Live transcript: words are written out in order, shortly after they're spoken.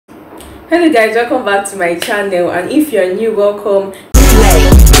Hello guys, welcome back to my channel, and if you're new, welcome.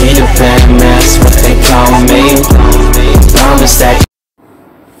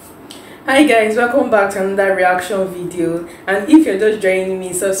 Hi guys, welcome back to another reaction video, and if you're just joining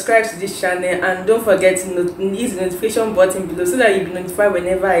me, subscribe to this channel and don't forget to hit the notification button below so that you'll be notified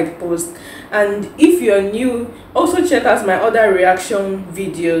whenever I post. And if you're new, also check out my other reaction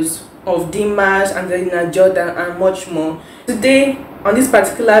videos of Dimash and Jordan and much more. Today on this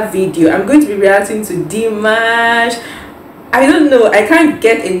particular video, I'm going to be reacting to Dimash. I don't know, I can't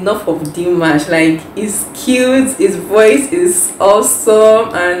get enough of Dimash. Like, he's cute, his voice is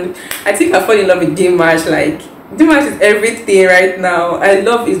awesome, and I think I fall in love with Dimash. Like, Dimash is everything right now. I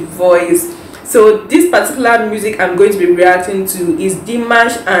love his voice. So this particular music I'm going to be reacting to is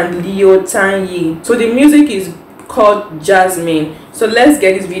Dimash and Luo Tianyi. So the music is called Jasmine. So let's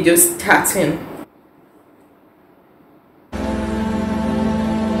get this video starting.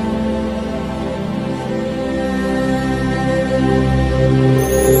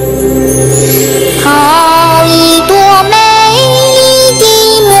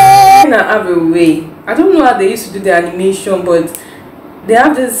 Have a way. I don't know how they used to do the animation, but they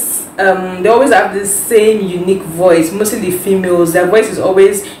have this they always have this same unique voice. Mostly the females, their voice is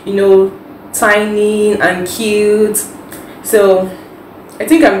always, you know, tiny and cute. So I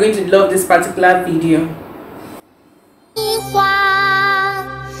think I'm going to love this particular video.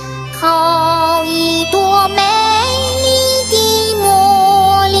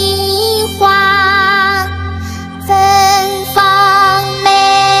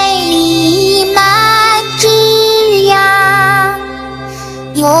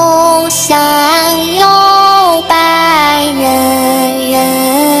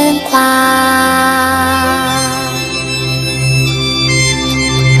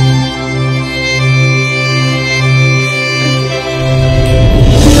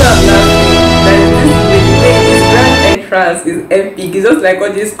 Is epic. It's just like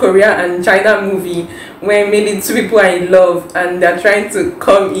all this Korea and China movie where maybe two people are in love and they're trying to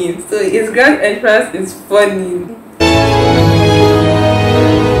come in. So his grand entrance is funny.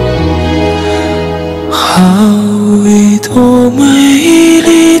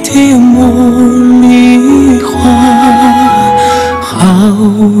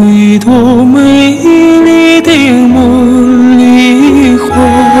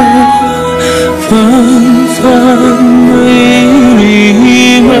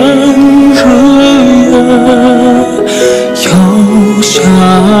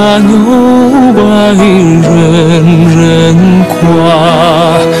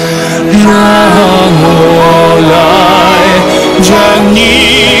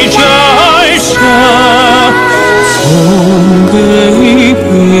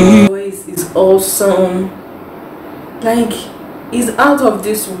 Voice is awesome. Like, he's out of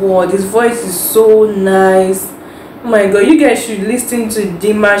this world. His voice is so nice. Oh my god, you guys should listen to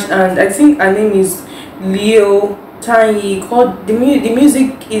Dimash, and I think her name is Luo Tianyi. Called the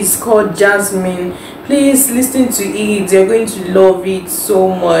music is called Jasmine. Please listen to it. You're going to love it so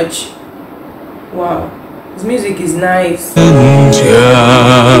much. Wow, his music is nice.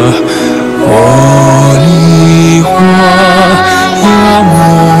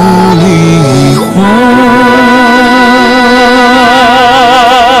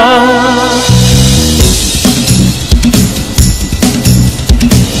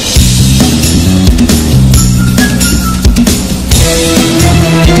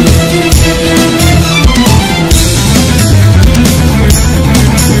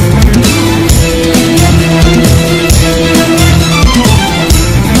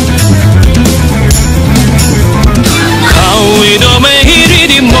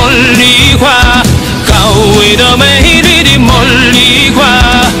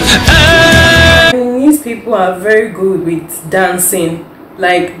 Chinese people are very good with dancing.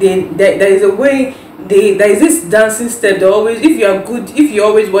 Like, there is a way there is this dancing step. They always, if you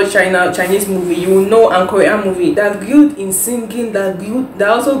always watch Chinese movie, you will know, and Korean movie, they're good in singing, they're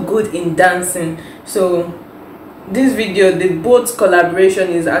also good in dancing. So this video, the both collaboration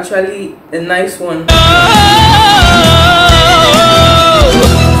is actually a nice one.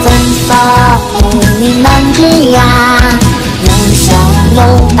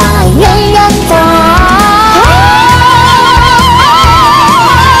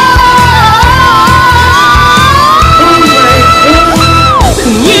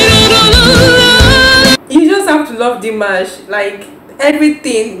 You just have to love Dimash. Like,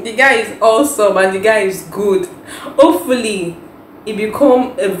 everything, the guy is awesome and the guy is good. Hopefully he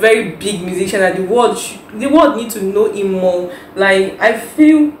become a very big musician, and the world need to know him more. Like, I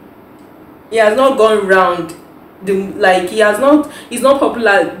feel he has not gone round he's not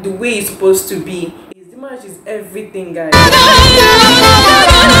popular the way he's supposed to be. Dimash is everything, guys.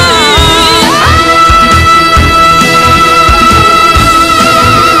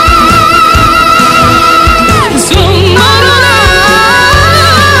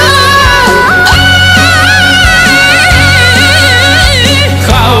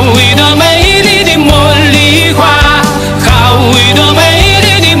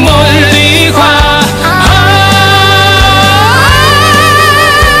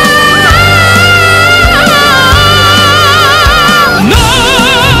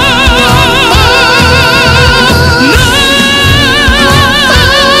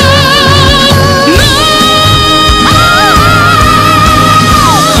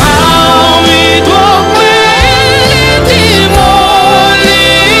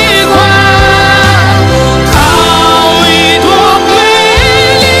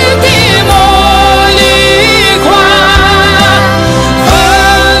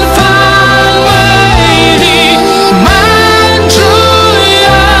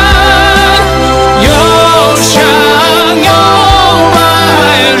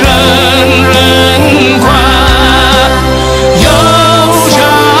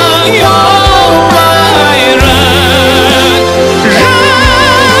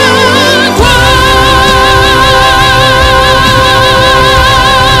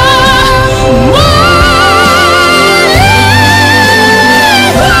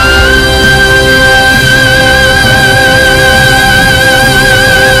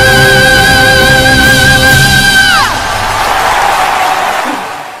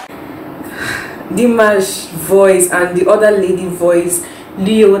 Dimash voice and the other lady voice,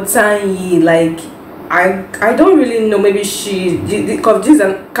 Luo Tianyi, like I don't really know, maybe because this is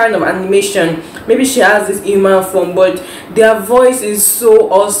a kind of animation, maybe she has this human form, but their voice is so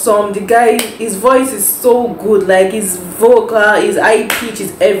awesome. The guy, his voice is so good, like his vocal, his high pitch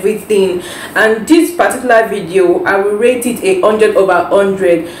is everything. And this particular video, I will rate it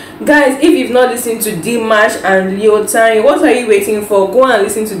 100/100. Guys, if you've not listened to Dimash and Luo Tianyi, what are you waiting for? Go and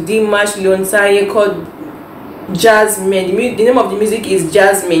listen to Dimash Luo Tianyi called Jasmine. The name of the music is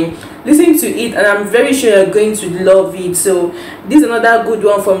Jasmine. Listen to it and I'm very sure you're going to love it. So this is another good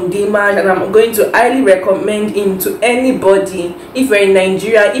one from Dimash, and I'm going to highly recommend him to anybody. If you're in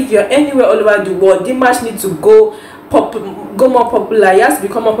Nigeria, if you're anywhere all over the world, Dimash needs to go more popular. He has to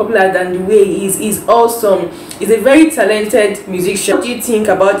become more popular than the way he is. He's awesome. He's a very talented musician. What do you think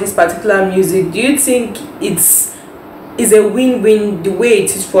about this particular music? Do you think it's a win-win the way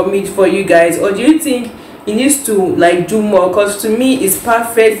it is for you guys, or do you think he needs to like do more? Because to me it's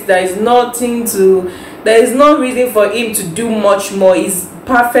perfect. There is no reason for him to do much more. He's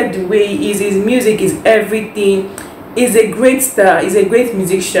perfect the way he is. His music is everything. He's a great star. He's a great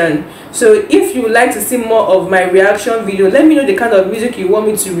musician. So if you would like to see more of my reaction video, let me know the kind of music you want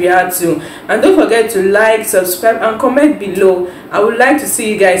me to react to, and don't forget to like, subscribe and comment below. I would like to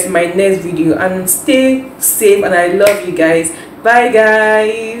see you guys in my next video, and stay safe, and I love you guys. Bye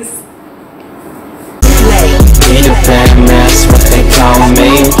guys. What they call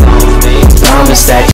me.